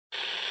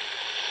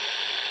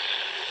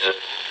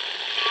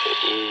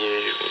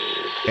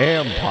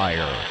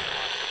Empire.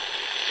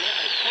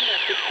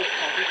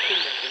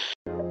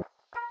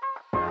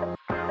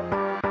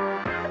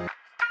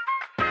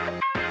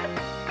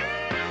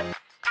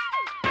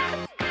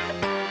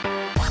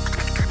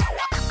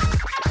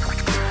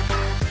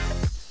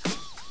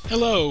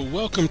 Hello,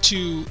 welcome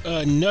to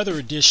another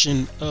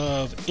edition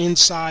of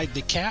Inside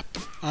the Cap.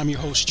 I'm your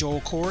host, Joel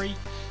Corey.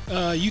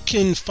 You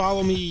can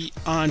follow me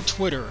on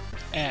Twitter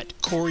at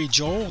Corey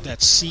Joel,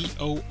 that's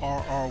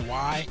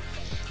CORRYJOEL,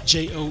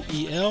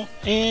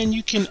 and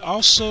you can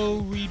also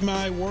read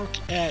my work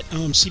at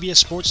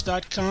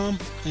CBSSports.com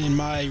and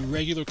my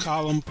regular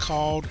column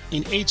called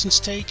An Agent's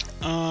Take,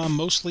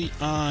 mostly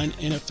on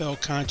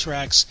NFL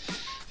contracts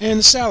and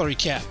the salary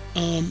cap.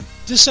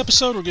 This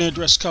episode we're going to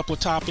address a couple of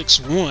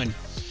topics. One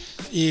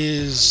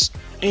is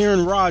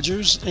Aaron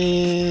Rodgers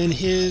and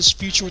his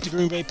future with the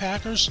Green Bay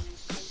Packers.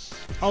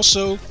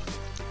 Also,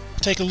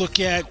 take a look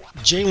at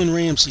Jalen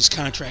Ramsey's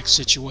contract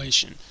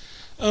situation.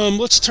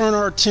 Let's turn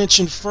our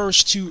attention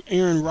first to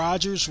Aaron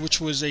Rodgers, which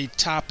was a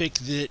topic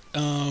that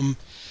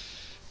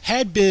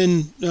had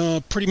been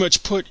pretty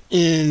much put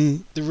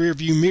in the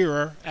rearview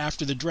mirror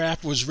after the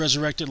draft was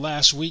resurrected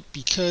last week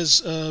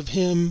because of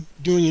him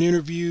doing an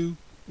interview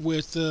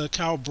with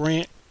Kyle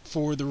Brandt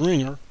for The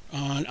Ringer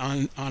on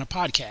a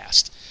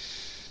podcast.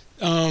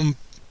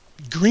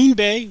 Green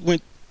Bay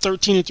went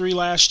 13-3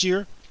 last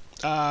year,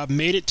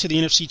 made it to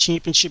the NFC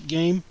Championship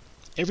game.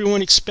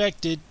 Everyone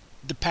expected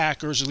the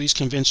Packers, at least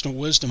conventional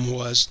wisdom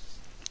was,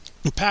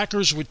 the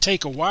Packers would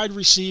take a wide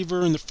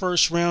receiver in the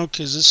first round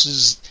because this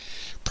is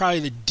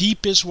probably the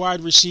deepest wide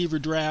receiver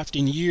draft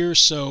in years.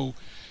 So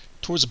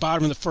towards the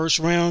bottom of the first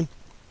round,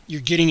 you're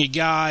getting a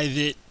guy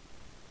that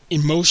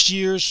in most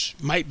years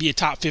might be a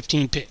top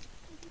 15 pick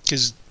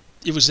because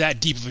it was that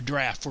deep of a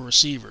draft for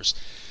receivers.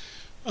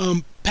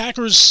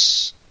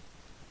 Packers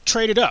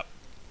traded up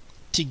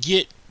to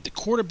get the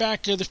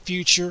quarterback of the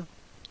future,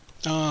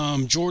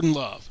 Jordan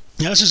Love.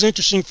 Now, this is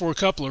interesting for a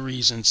couple of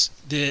reasons.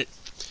 That,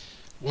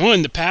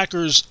 one, the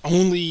Packers'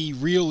 only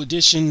real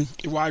addition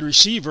wide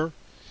receiver,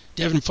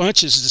 Devin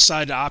Funchess, has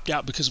decided to opt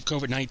out because of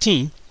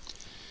COVID-19.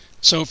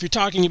 So if you're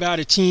talking about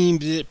a team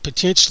that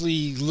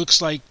potentially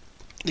looks like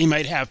they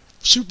might have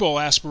Super Bowl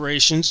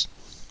aspirations,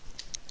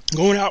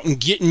 going out and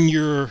getting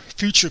your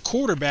future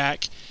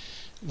quarterback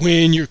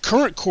when your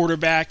current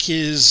quarterback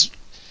is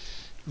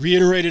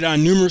reiterated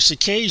on numerous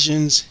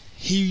occasions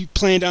he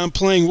planned on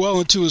playing well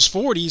into his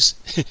 40s,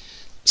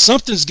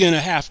 something's going to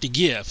have to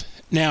give.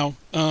 Now,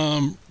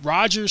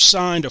 Rodgers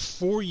signed a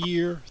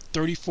 4-year,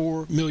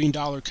 $34 million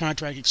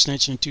contract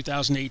extension in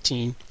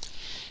 2018.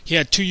 He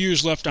had 2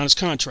 years left on his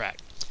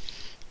contract.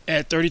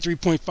 At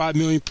 $33.5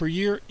 million per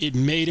year, it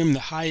made him the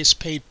highest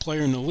paid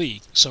player in the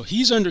league. So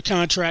he's under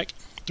contract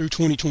through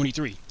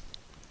 2023.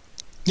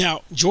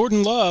 Now,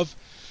 Jordan Love,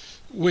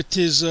 with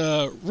his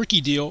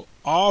rookie deal,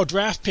 all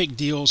draft pick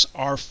deals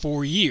are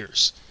 4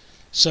 years.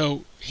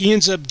 So he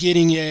ends up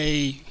getting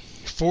a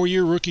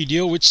 4-year rookie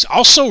deal, which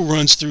also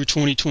runs through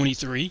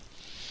 2023,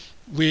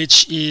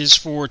 which is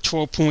for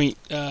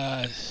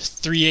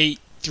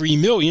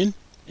 $12.383 million,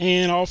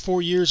 and all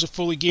 4 years are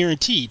fully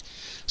guaranteed.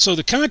 So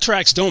the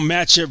contracts don't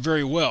match up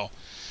very well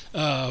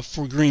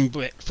for Green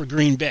Bay.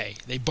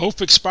 They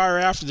both expire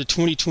after the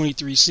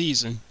 2023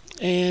 season.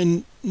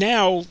 And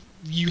now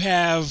you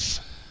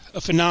have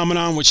a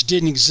phenomenon which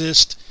didn't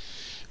exist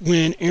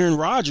when Aaron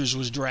Rodgers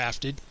was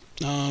drafted.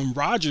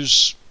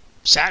 Rodgers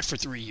sat for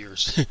 3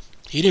 years.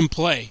 He didn't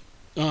play.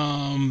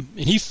 And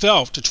he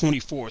fell to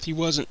 24th. He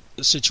wasn't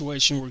a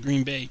situation where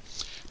Green Bay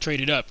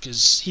traded up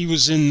because he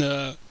was in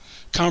the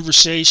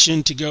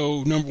conversation to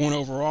go number 1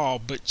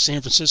 overall, but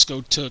San Francisco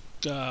took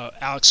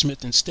Alex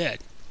Smith instead.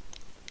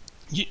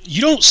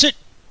 You don't sit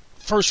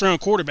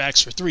first-round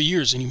quarterbacks for 3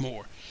 years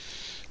anymore.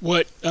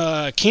 What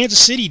Kansas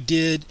City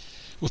did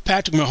with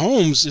Patrick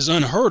Mahomes is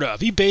unheard of.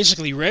 He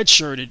basically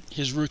redshirted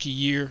his rookie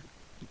year.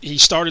 He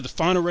started the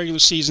final regular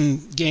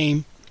season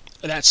game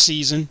that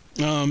season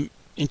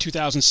in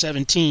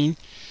 2017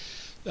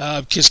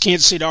 because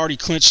Kansas City already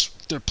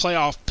clinched their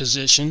playoff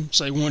position,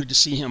 so they wanted to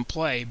see him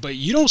play. But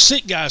you don't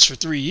sit guys for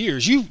 3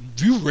 years. You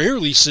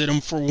rarely sit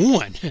them for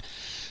 1.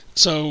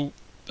 So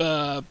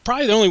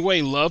probably the only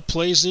way Love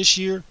plays this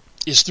year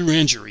is through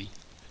injury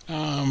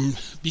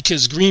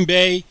because Green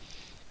Bay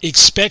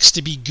expects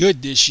to be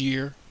good this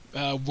year.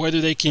 Whether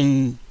they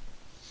can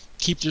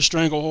keep their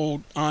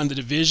stranglehold on the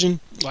division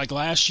like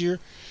last year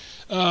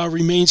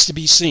remains to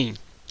be seen.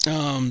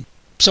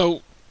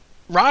 So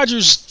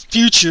Rodgers'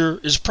 future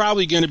is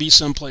probably going to be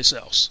someplace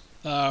else.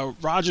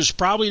 Rodgers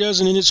probably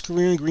doesn't end his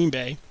career in Green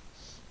Bay.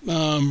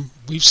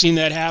 We've seen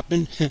that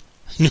happen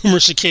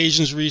numerous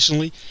occasions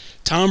recently.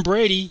 Tom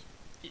Brady,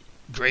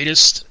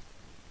 greatest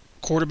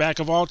quarterback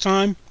of all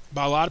time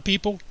by a lot of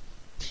people,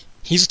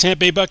 he's a Tampa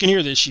Bay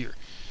Buccaneer this year.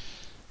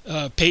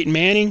 Peyton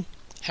Manning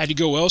had to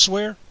go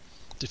elsewhere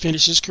to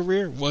finish his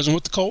career. Wasn't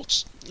with the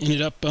Colts.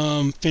 Ended up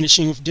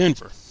finishing with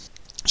Denver.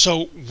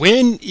 So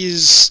when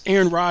is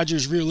Aaron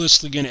Rodgers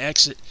realistically going to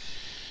exit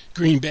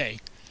Green Bay?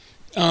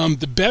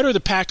 The better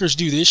the Packers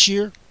do this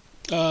year,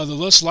 the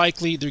less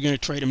likely they're going to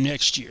trade him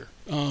next year,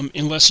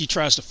 unless he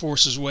tries to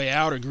force his way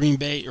out, or Green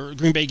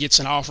Bay gets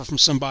an offer from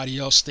somebody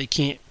else they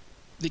can't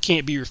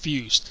be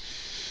refused.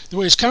 The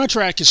way his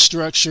contract is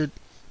structured,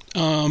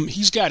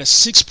 he's got a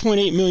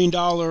 $6.8 million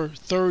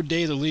third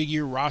day of the league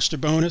year roster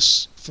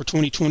bonus for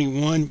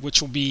 2021,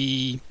 which will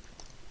be,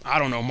 I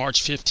don't know,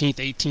 March 15th,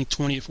 18th,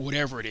 20th,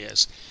 whatever it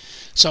is.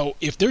 So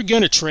if they're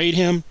going to trade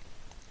him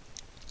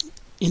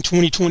in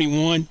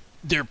 2021,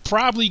 they're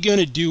probably going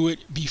to do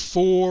it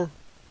before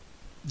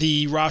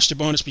the roster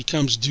bonus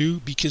becomes due,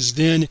 because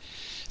then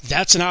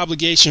that's an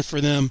obligation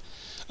for them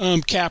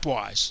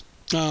cap-wise.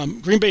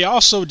 Green Bay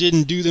also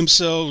didn't do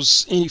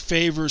themselves any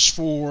favors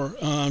for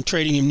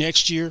trading him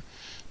next year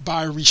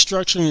by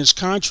restructuring his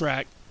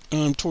contract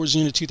towards the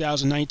end of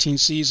 2019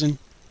 season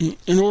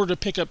in order to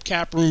pick up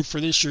cap room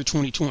for this year,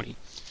 2020.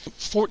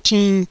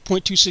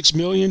 $14.26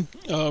 million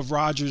of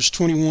Rodgers'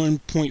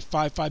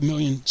 $21.55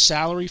 million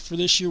salary for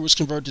this year was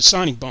converted to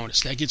signing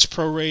bonus. That gets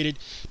prorated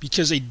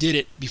because they did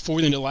it before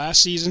the end of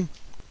last season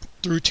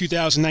through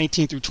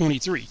 2019 through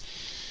 23.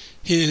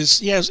 He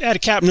has had a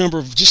cap number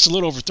of just a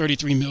little over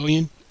 $33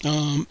 million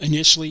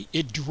initially.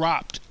 It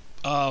dropped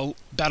about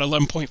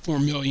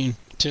 $11.4 million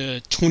to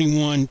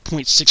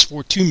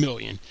 $21.642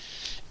 million.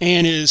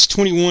 And his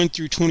 21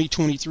 through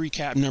 2023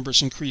 cap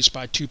numbers increased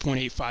by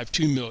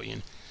 $2.852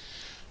 million.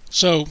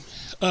 So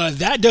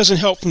that doesn't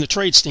help from the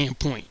trade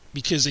standpoint,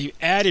 because they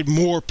added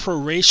more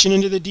proration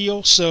into the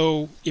deal.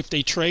 So if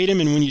they trade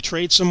him, and when you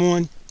trade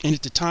someone, and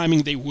at the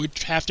timing they would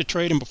have to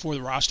trade him before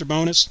the roster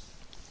bonus,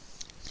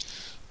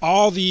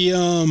 all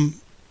the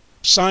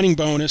signing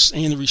bonus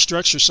and the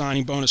restructure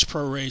signing bonus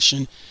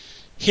proration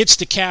hits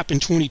the cap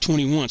in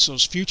 2021. So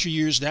those future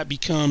years, that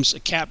becomes a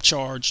cap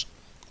charge,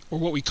 or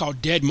what we call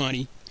dead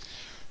money,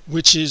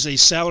 which is a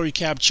salary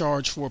cap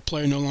charge for a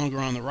player no longer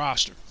on the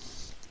roster.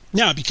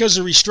 Now, because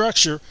of the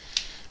restructure,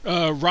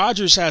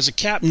 Rodgers has a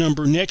cap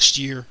number next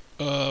year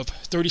of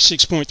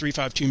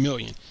 $36.352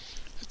 million.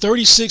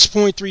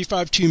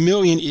 $36.352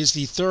 million is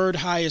the third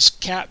highest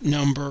cap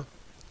number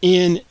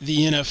in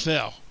the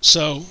NFL.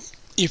 So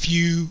if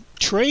you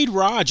trade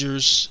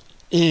Rodgers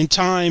in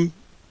time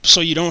so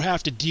you don't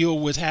have to deal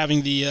with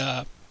having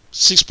the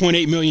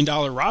 $6.8 million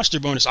roster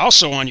bonus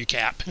also on your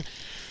cap,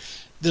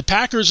 the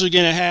Packers are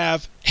going to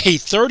have a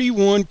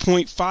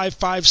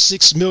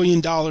 $31.556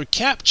 million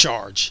cap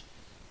charge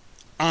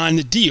on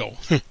the deal,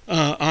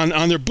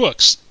 on their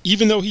books,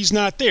 even though he's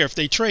not there if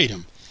they trade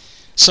him.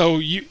 So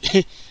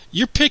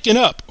you're picking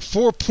up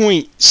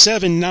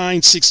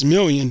 $4.796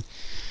 million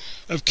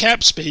of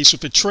cap space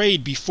with a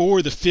trade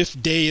before the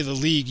fifth day of the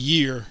league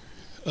year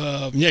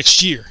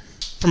next year.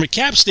 From a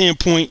cap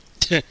standpoint,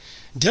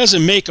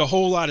 doesn't make a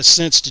whole lot of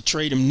sense to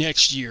trade him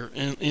next year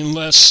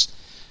unless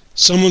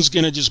someone's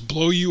going to just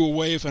blow you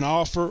away with an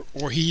offer,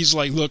 or he's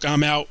like, look,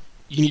 I'm out,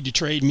 you need to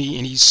trade me,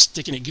 and he's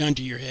sticking a gun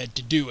to your head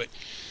to do it.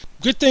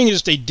 Good thing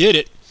is they did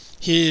it.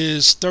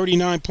 His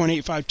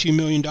 $39.852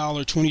 million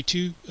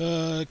 22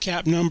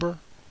 cap number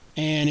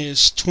and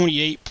his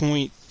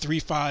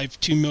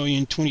 $28.352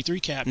 million 23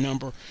 cap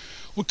number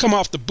would come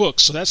off the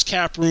books, so that's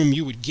cap room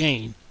you would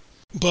gain.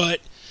 But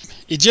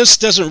it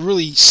just doesn't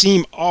really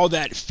seem all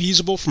that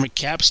feasible from a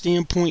cap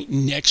standpoint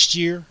next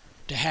year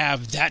to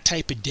have that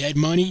type of dead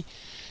money,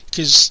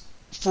 because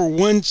for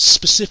one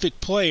specific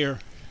player,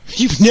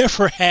 you've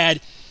never had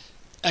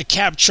a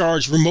cap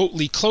charge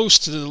remotely close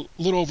to the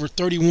little over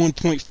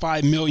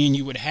 $31.5 million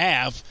you would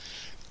have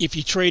if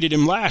you traded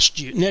him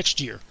next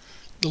year.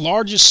 The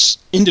largest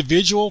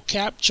individual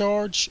cap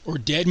charge or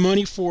dead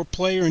money for a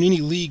player in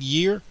any league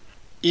year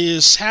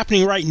is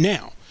happening right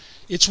now.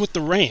 It's with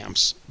the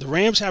Rams. The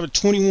Rams have a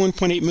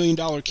 $21.8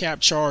 million cap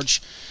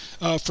charge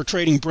for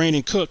trading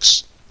Brandon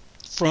Cooks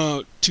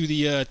to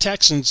the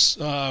Texans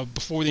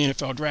before the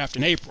NFL draft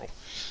in April.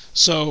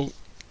 So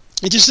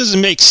it just doesn't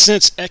make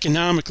sense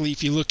economically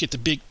if you look at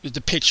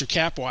the picture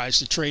cap-wise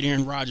to trade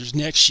Aaron Rodgers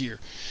next year.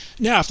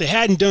 Now, if they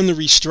hadn't done the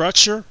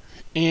restructure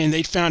and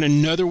they'd found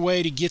another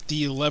way to get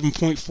the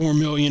 $11.4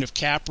 million of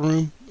cap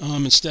room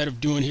instead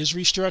of doing his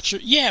restructure,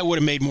 yeah, it would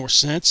have made more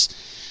sense,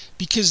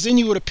 because then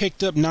you would have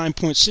picked up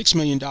 $9.6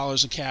 million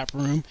of cap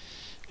room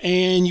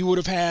and you would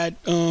have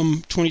had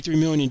 $23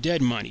 million in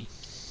dead money.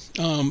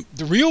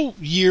 The real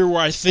year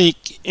where I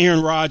think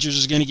Aaron Rodgers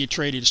is going to get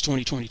traded is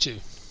 2022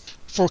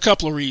 for a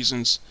couple of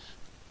reasons.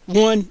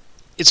 One,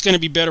 it's going to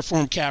be better for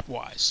him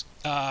cap-wise.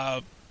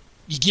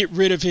 You get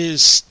rid of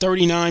his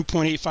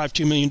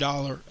 $39.852 million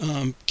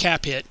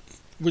cap hit,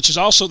 which is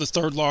also the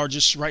third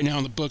largest right now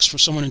in the books for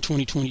someone in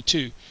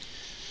 2022.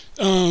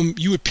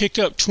 You would pick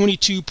up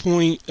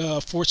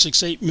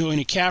 $22.468 million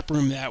in cap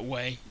room that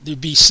way.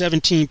 There'd be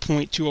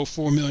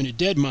 $17.204 million in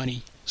dead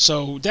money.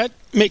 So that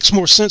makes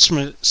more sense from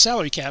a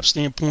salary cap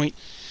standpoint.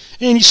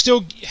 And you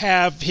still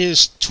have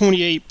his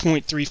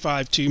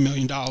 $28.352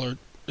 million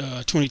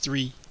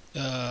 23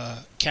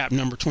 cap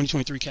number,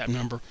 2023 cap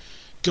number,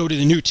 go to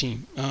the new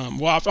team.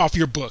 Off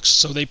your books,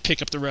 so they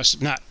pick up the rest.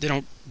 They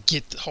don't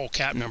get the whole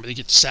cap number; they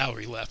get the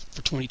salary left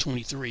for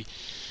 2023.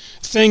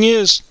 The thing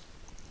is,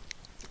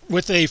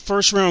 with a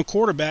first-round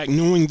quarterback,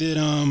 knowing that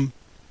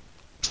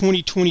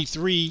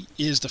 2023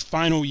 is the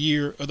final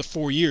year of the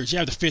 4 years. You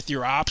have the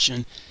fifth-year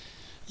option.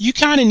 You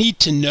kind of need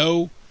to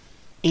know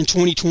in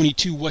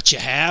 2022 what you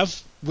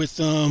have with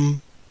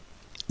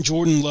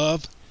Jordan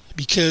Love,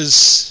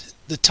 because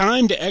the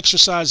time to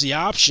exercise the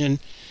option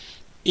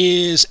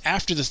is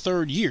after the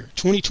third year.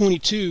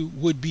 2022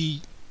 would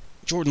be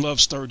Jordan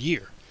Love's third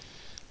year.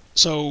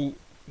 So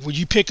would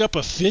you pick up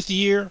a fifth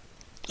year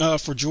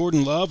for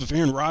Jordan Love if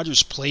Aaron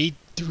Rodgers played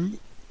through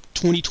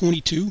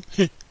 2022?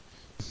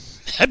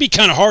 That'd be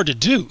kind of hard to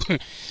do,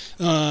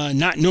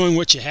 not knowing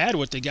what you had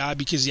with the guy,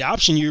 because the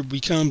option year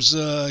becomes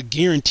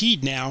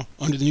guaranteed now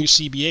under the new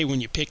CBA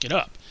when you pick it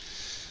up.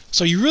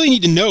 So you really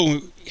need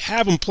to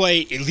have him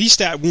play at least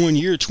that 1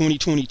 year,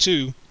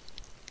 2022.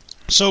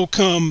 So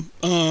come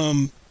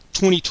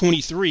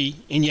 2023,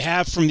 and you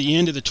have from the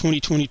end of the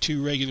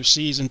 2022 regular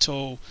season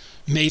until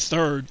May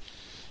 3rd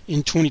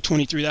in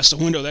 2023. That's the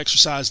window to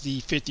exercise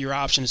the fifth-year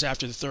option, is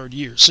after the third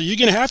year. So you're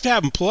going to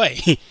have him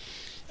play.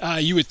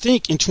 You would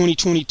think in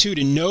 2022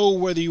 to know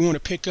whether you want to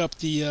pick up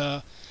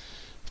the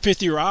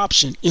fifth-year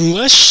option,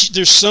 unless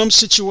there's some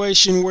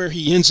situation where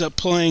he ends up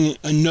playing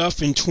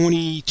enough in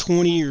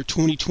 2020 or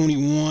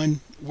 2021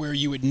 where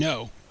you would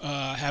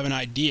have an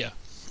idea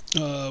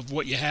of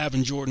what you have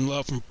in Jordan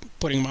Love from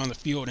putting him on the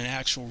field in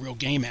actual real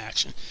game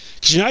action.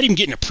 Because you're not even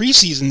getting a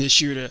preseason this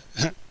year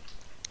to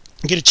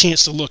get a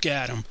chance to look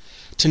at him,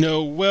 to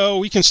know, well,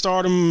 we can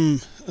start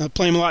him,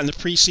 play him a lot in the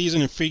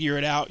preseason and figure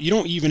it out. You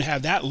don't even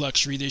have that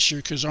luxury this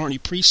year because there aren't any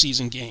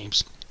preseason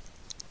games.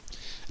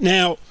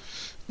 Now,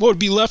 what would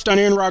be left on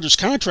Aaron Rodgers'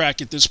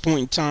 contract at this point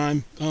in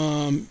time?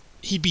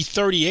 He'd be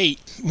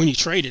 38 when you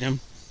traded him.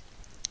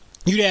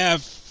 You'd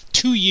have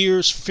 2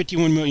 years for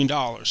 $51 million,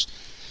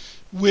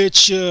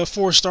 which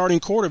for a starting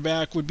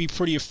quarterback would be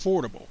pretty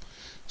affordable.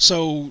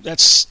 So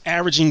that's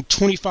averaging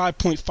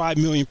 $25.5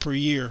 million per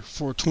year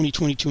for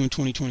 2022 and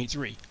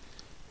 2023.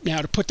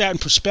 Now, to put that in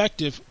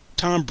perspective,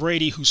 Tom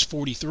Brady, who's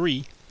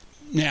 43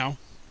 now,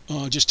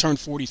 just turned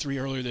 43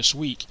 earlier this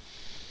week,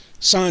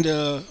 signed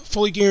a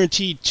fully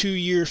guaranteed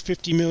 2-year,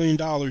 $50 million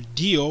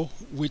deal,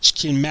 which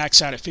can max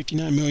out at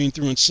 $59 million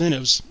through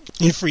incentives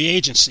in free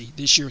agency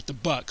this year at the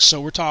Bucs. So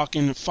we're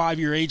talking a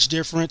 5-year age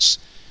difference.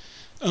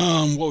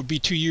 What would be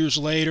 2 years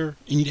later,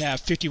 and you'd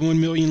have $51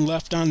 million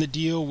left on the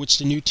deal, which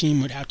the new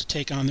team would have to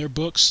take on their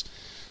books,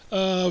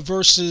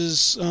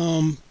 versus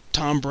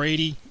Tom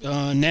Brady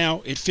now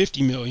at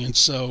 $50 million.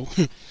 So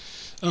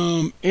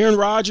Aaron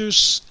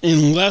Rodgers,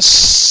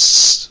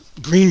 unless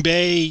Green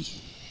Bay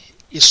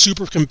is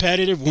super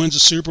competitive, wins a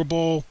Super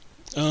Bowl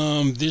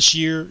this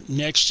year,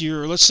 next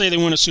year, or let's say they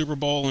win a Super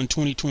Bowl in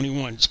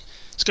 2021, it's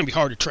going to be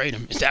hard to trade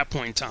him at that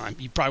point in time.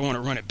 You probably want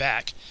to run it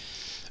back.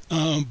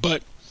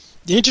 But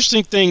the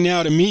interesting thing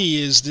now to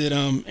me is that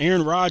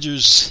Aaron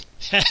Rodgers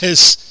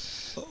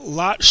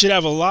should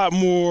have a lot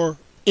more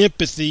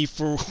empathy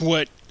for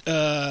what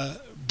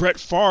Brett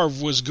Favre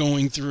was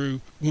going through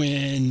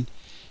when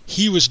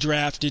he was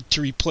drafted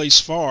to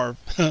replace Favre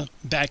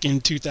back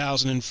in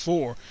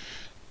 2004.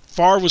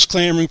 Favre was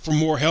clamoring for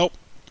more help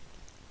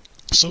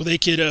so they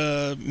could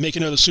make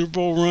another Super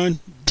Bowl run.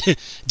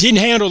 Didn't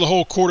handle the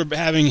whole quarterback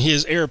having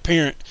his heir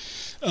apparent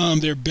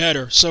there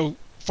better. So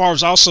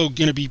Favre's also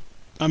going to be,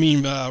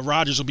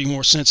 Rodgers will be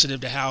more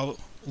sensitive to how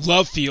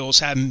Love feels,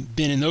 having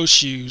been in those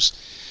shoes.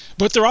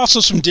 But there are also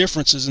some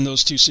differences in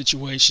those two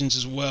situations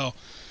as well.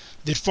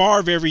 That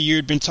Favre every year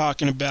had been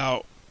talking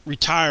about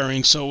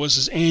retiring, so it was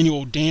his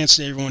annual dance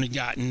that everyone had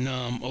gotten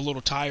a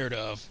little tired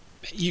of.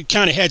 You're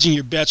kind of hedging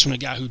your bets from a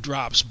guy who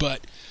drops,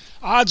 but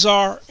odds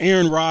are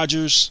Aaron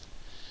Rodgers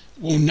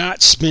will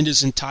not spend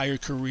his entire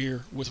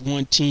career with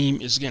one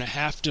team, is going to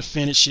have to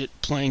finish it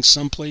playing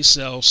someplace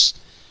else.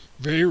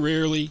 Very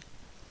rarely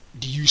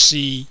do you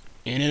see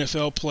an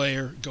NFL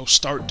player go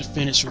start to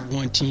finish with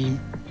one team.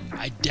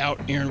 I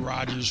doubt Aaron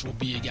Rodgers will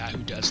be a guy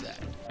who does that.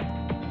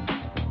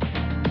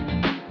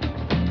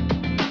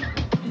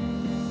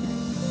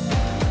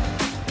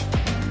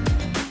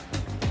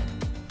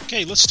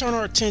 Okay, let's turn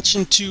our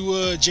attention to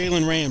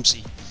Jalen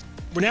Ramsey.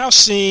 We're now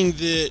seeing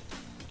that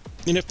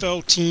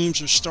NFL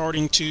teams are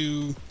starting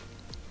to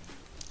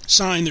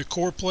sign their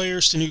core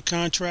players to new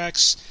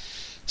contracts.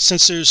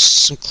 Since there's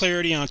some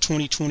clarity on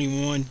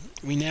 2021,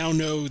 we now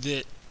know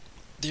that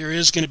there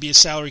is going to be a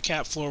salary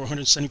cap floor of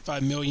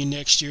 $175 million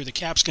next year. The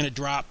cap's going to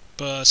drop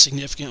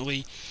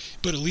significantly,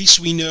 but at least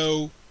we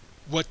know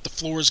what the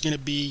floor is going to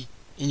be,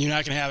 and you're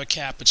not going to have a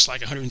cap. It's like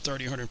 $130,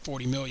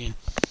 $140 million.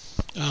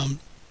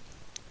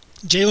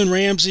 Jalen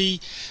Ramsey,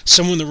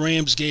 someone the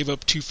Rams gave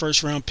up 2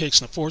 first-round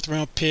picks and a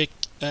 4th-round pick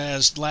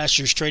as last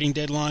year's trading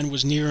deadline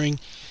was nearing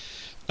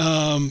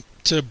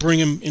to bring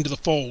him into the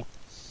fold.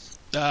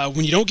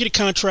 When you don't get a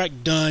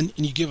contract done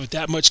and you give it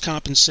that much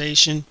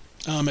compensation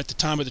at the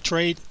time of the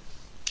trade,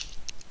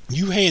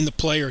 you hand the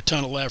player a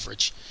ton of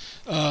leverage.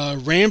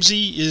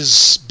 Ramsey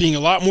is being a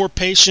lot more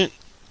patient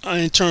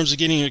in terms of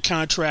getting a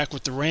contract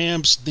with the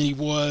Rams than he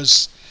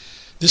was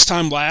this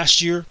time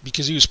last year,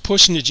 because he was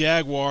pushing the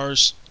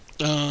Jaguars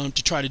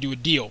to try to do a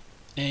deal,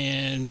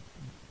 and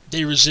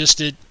they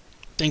resisted.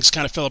 Things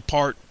kind of fell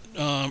apart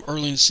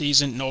early in the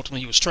season, and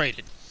ultimately he was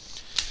traded.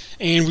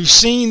 And we've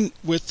seen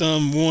with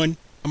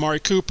Amari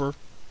Cooper,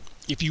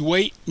 if you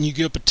wait and you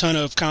give up a ton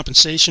of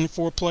compensation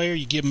for a player,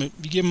 you give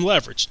him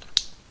leverage.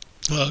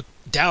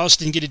 Dallas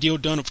didn't get a deal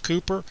done with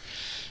Cooper.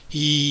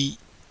 He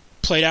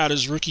played out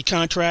his rookie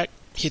contract,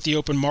 hit the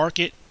open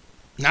market.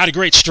 Not a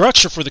great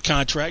structure for the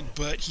contract,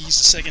 but he's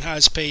the second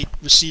highest paid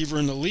receiver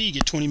in the league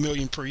at $20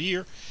 million per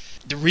year.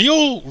 The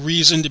real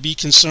reason to be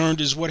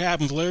concerned is what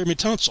happened with Larry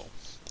Tunsil.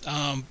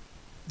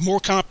 More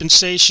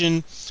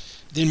compensation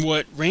than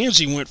what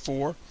Ramsey went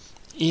for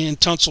in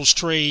Tunsil's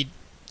trade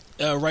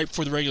right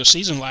before the regular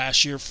season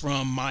last year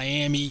from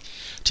Miami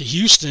to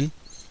Houston.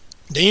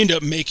 They end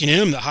up making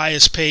him the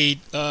highest paid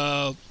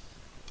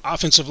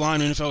offensive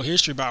line in NFL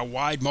history by a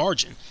wide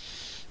margin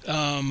at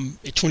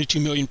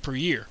 $22 million per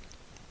year.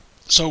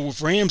 So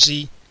with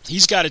Ramsey,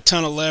 he's got a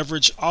ton of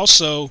leverage.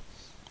 Also,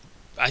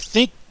 I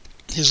think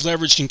his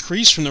leverage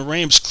increased from the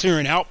Rams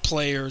clearing out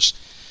players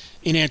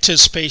in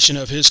anticipation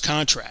of his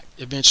contract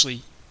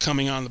eventually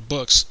coming on the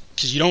books,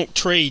 because you don't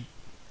trade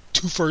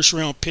 2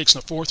 first-round picks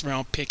and a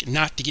 4th-round pick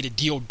not to get a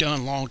deal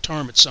done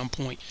long-term at some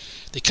point.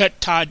 They cut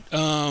Todd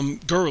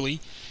Gurley,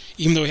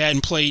 even though he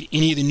hadn't played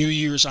any of the New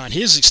Year's on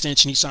his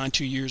extension he signed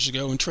 2 years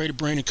ago, and traded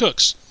Brandon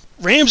Cooks.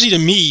 Ramsey, to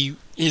me,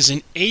 is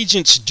an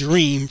agent's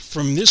dream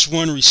from this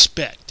one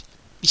respect.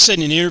 He said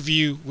in an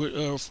interview,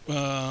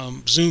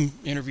 Zoom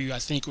interview, I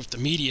think, with the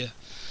media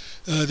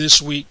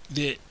this week,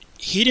 that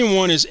he didn't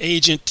want his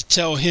agent to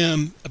tell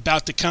him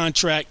about the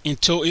contract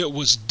until it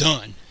was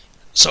done.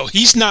 So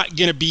he's not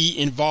going to be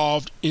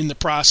involved in the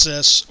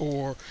process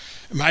or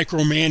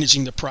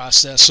micromanaging the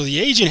process. So the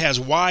agent has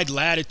wide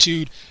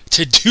latitude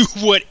to do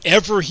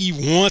whatever he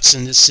wants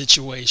in this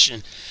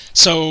situation.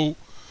 So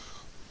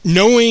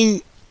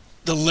knowing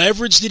the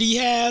leverage that he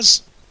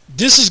has,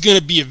 this is going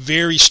to be a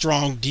very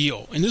strong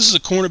deal. And this is a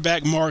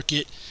cornerback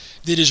market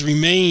that has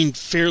remained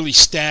fairly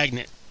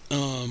stagnant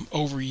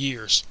over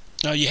years.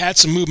 You had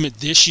some movement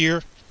this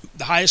year.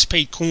 The highest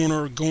paid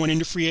corner going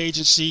into free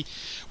agency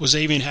was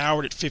Xavier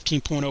Howard at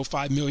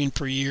 $15.05 million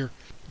per year.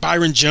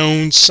 Byron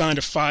Jones signed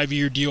a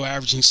 5-year deal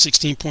averaging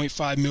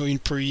 $16.5 million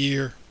per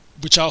year,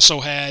 which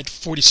also had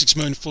 $46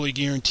 million fully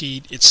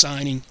guaranteed at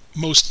signing,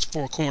 most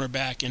for a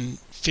cornerback, and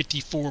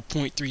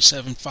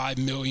 $54.375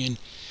 million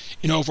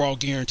in overall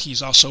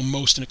guarantees, also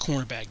most in a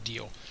cornerback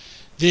deal.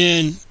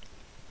 Then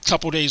a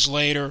couple days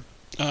later,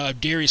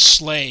 Darius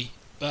Slay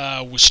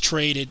was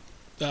traded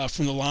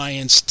from the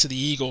Lions to the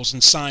Eagles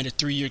and signed a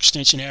 3-year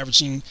extension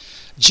averaging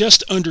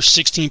just under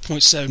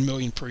 $16.7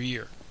 million per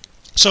year.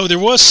 So there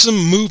was some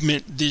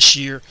movement this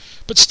year,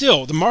 but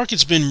still, the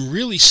market's been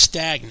really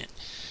stagnant.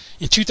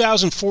 In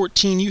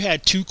 2014, you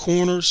had 2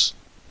 corners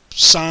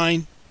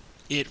sign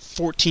at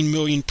 $14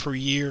 million per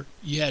year.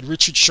 You had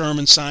Richard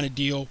Sherman sign a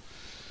deal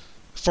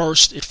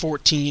first at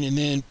 14, and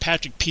then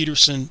Patrick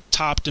Peterson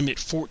topped him at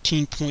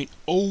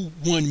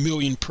 $14.01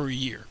 million per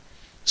year.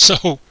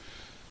 So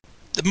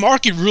the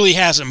market really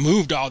hasn't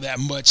moved all that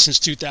much since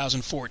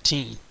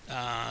 2014.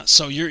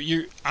 So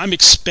I'm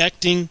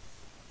expecting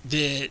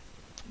that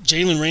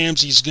Jalen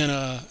Ramsey's going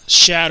to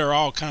shatter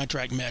all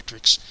contract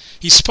metrics.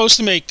 He's supposed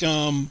to make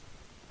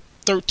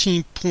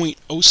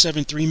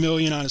 $13.073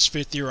 million on his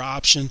 5th-year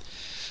option.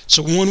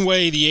 So one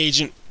way the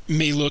agent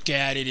may look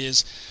at it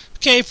is,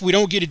 okay, if we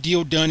don't get a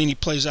deal done and he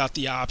plays out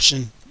the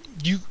option,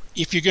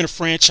 if you're going to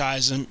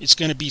franchise him, it's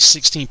going to be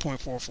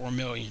 $16.44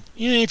 million.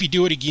 And if you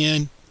do it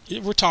again,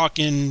 we're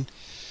talking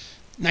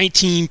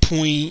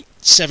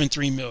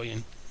 $19.73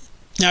 million.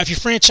 Now, if you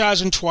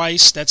franchise him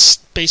twice, that's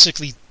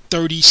basically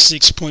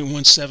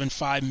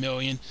 $36.175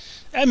 million.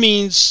 That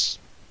means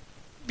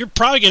you're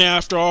probably going to,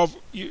 after all,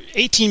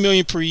 $18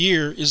 million per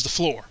year is the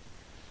floor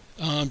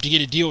to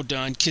get a deal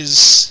done,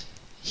 because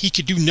he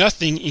could do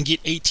nothing and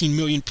get $18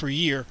 million per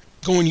year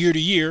going year to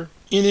year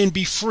and then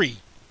be free.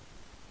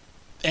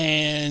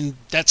 And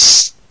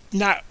that's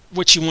not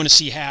what you want to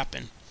see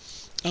happen.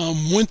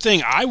 One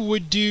thing I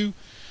would do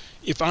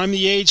if I'm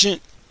the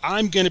agent,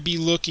 I'm going to be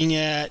looking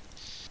at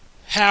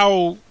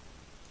how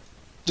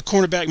the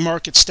cornerback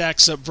market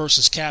stacks up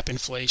versus cap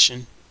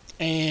inflation.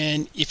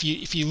 And if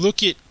you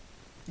look at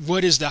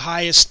what is the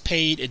highest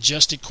paid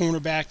adjusted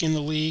cornerback in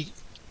the league,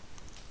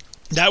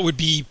 that would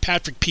be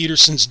Patrick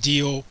Peterson's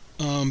deal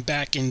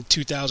back in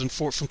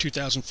 2004 from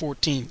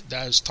 2014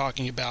 that I was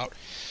talking about,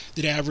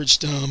 that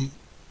averaged a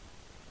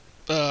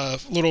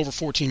little over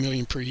 $14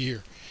 million per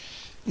year.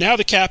 Now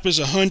the cap is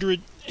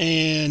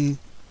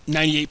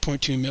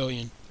 $198.2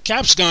 million.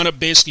 Cap's gone up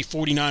basically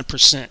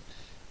 49%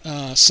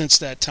 since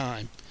that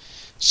time.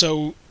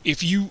 So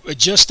if you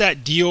adjust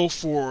that deal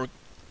for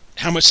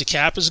how much the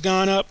cap has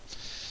gone up,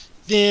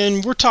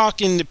 then we're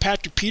talking that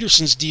Patrick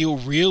Peterson's deal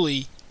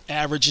really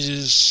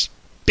averages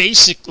a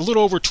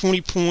little under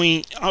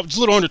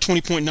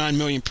 $20.9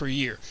 million per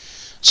year.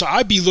 So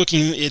I'd be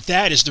looking at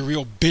that as the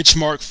real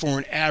benchmark for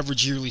an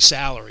average yearly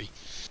salary.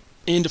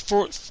 And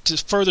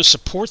to further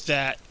support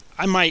that,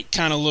 I might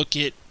kind of look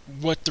at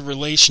what the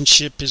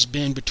relationship has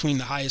been between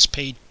the highest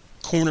paid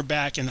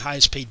cornerback and the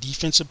highest paid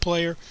defensive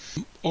player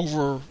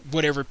over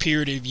whatever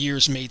period of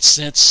years made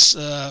sense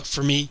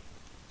for me.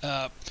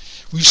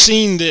 We've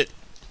seen that,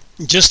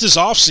 Just this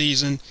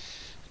offseason,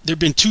 there have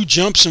been two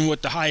jumps in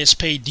what the highest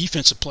paid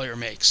defensive player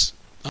makes.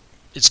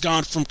 It's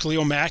gone from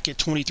Khalil Mack at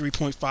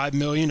 $23.5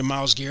 million to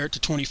Myles Garrett to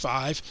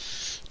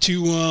 $25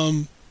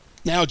 to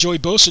now Joey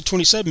Bosa at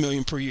 $27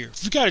 million per year.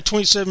 If you've got a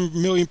 $27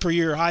 million per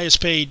year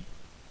highest paid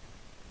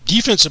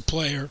defensive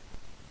player,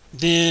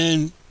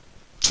 then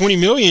 $20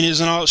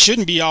 million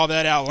shouldn't be all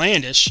that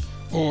outlandish.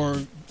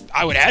 Or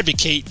I would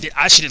advocate that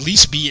I should at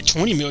least be at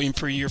 $20 million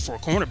per year for a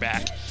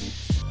cornerback.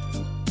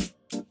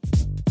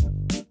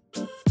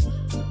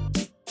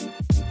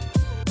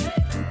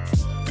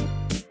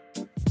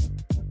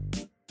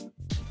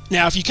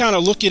 Now, if you kind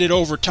of look at it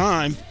over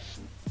time,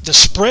 the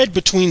spread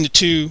between the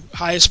two,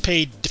 highest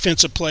paid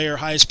defensive player,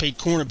 highest paid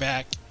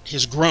cornerback,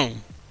 has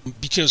grown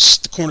because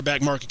the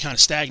cornerback market kind of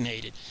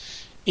stagnated.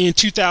 In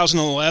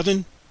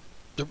 2011,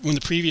 when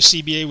the previous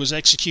CBA was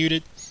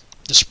executed,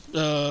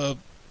 the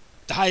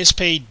highest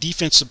paid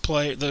defensive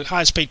player, the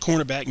highest paid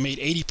cornerback made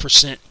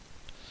 80%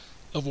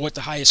 of what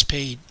the highest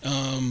paid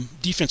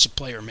defensive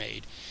player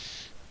made.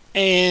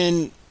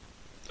 And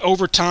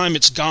over time,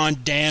 it's gone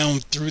down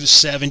through the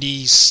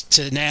 70s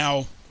to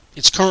now.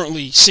 It's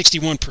currently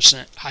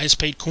 61%. Highest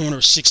paid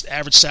corner,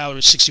 average salary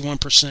is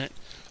 61%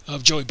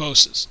 of Joey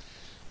Bosa's.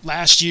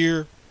 Last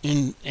year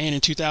and in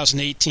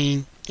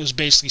 2018, it was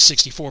basically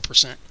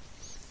 64%.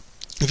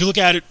 If you look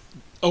at it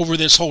over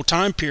this whole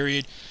time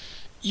period,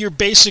 you're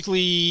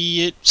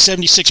basically at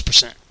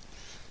 76%.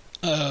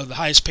 The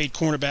highest paid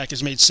cornerback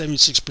has made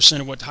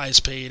 76% of what the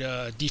highest paid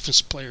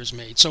defensive player has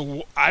made.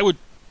 So I would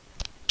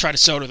try to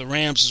sell to the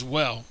Rams as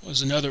well,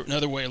 as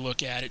another way to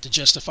look at it to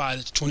justify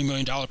that the $20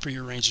 million per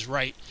year range is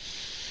right,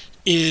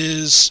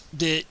 is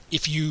that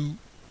if you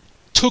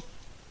took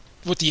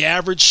what the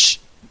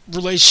average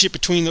relationship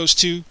between those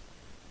two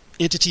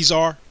entities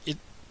are,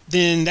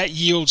 then that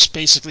yields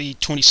basically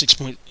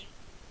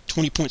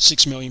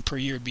 $20.6 million per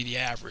year would be the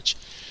average.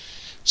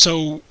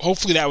 So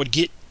hopefully I would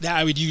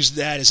use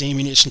that as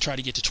ammunition to try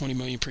to get to $20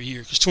 million per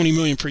year, because $20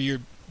 million per year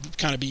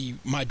kind of be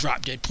my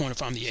drop dead point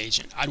if I'm the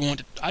agent. I'd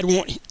want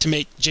to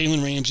make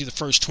Jalen Ramsey the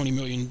first $20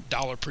 million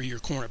per year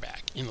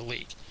cornerback in the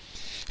league.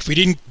 If we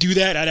didn't do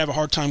that, I'd have a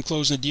hard time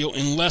closing the deal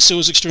unless it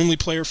was extremely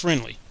player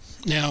friendly.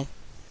 Now,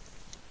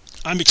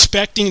 I'm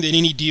expecting that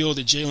any deal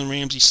that Jalen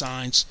Ramsey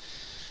signs,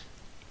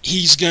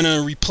 he's going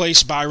to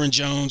replace Byron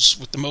Jones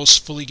with the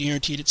most fully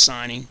guaranteed at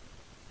signing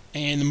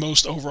and the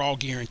most overall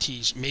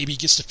guarantees. Maybe he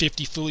gets to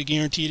 50 fully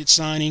guaranteed at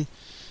signing,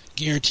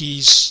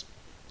 guarantees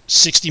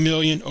 $60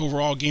 million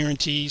overall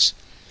guarantees.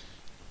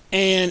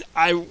 And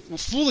I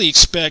fully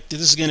expect that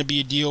this is going to be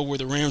a deal where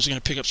the Rams are going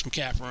to pick up some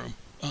cap room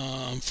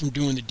from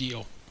doing the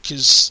deal,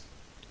 because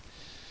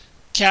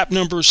cap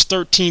number is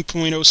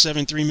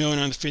 $13.073 million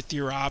on the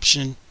fifth-year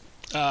option.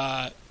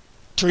 To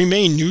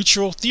remain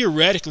neutral,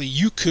 theoretically,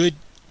 you could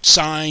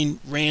sign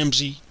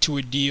Ramsey to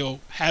a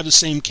deal, have the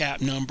same cap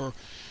number.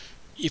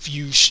 If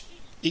you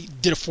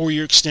did a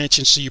 4-year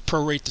extension, so you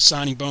prorate the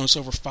signing bonus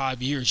over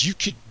 5 years, you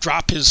could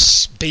drop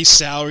his base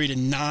salary to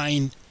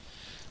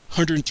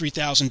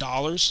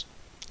 $903,000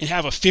 and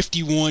have a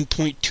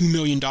 $51.2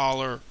 million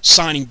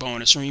signing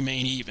bonus and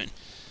remain even.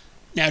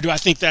 Now, do I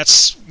think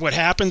that's what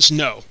happens?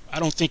 No. I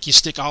don't think you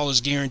stick all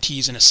his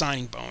guarantees in a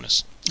signing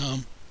bonus.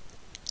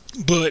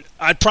 But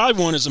I'd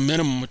probably want as a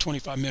minimum a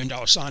 $25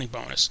 million signing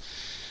bonus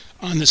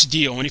on this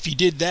deal. And if you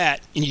did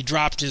that and you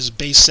dropped his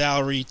base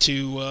salary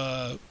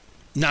to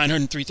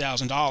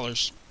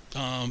 $903,000,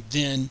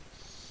 then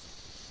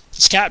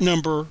his cap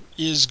number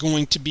is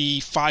going to be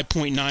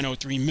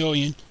 $5.903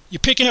 million. You're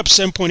picking up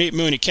 $7.8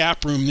 million in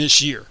cap room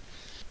this year.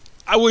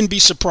 I wouldn't be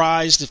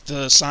surprised if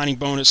the signing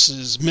bonus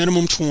is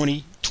minimum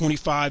 20,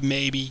 25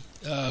 maybe.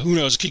 Who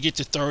knows? It could get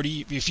to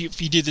 30. If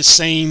you did the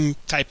same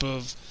type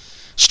of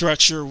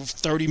structure with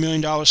 $30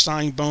 million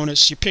signing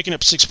bonus, you're picking up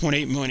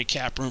 $6.8 million in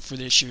cap room for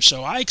this year.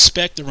 So I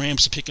expect the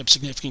Rams to pick up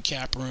significant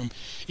cap room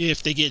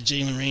if they get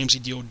Jalen Ramsey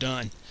deal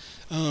done.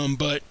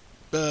 But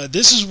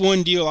this is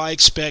one deal I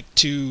expect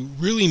to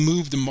really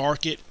move the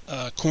market,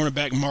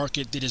 cornerback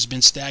market that has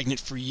been stagnant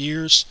for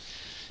years.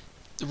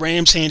 The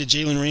Rams handed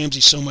Jalen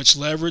Ramsey so much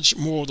leverage.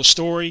 Moral of the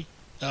story,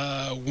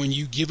 when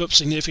you give up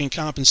significant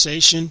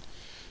compensation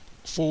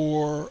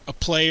for a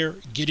player,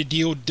 get a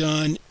deal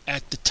done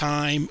at the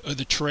time of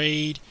the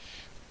trade,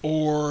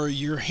 or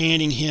you're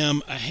handing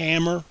him a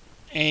hammer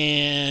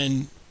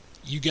and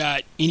you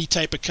got any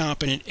type of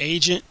competent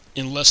agent,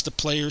 unless the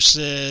player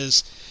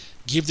says,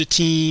 give the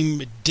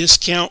team a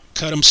discount,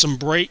 cut him some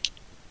break,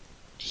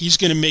 he's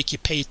going to make you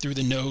pay through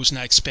the nose, and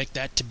I expect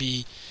that to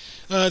be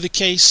the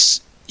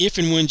case if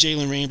and when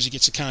Jalen Ramsey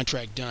gets a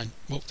contract done.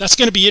 Well, that's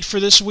going to be it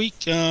for this week.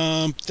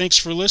 Thanks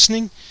for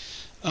listening.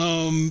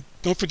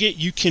 Don't forget,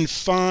 you can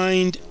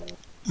find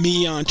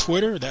me on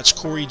Twitter. That's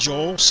Corey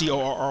Joel,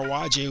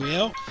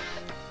 CorryJoel,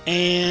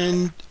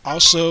 and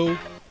also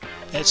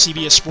at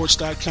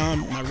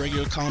CBSSports.com, my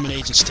regular column and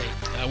agents take.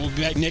 We'll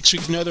be back next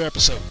week with another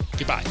episode.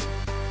 Goodbye.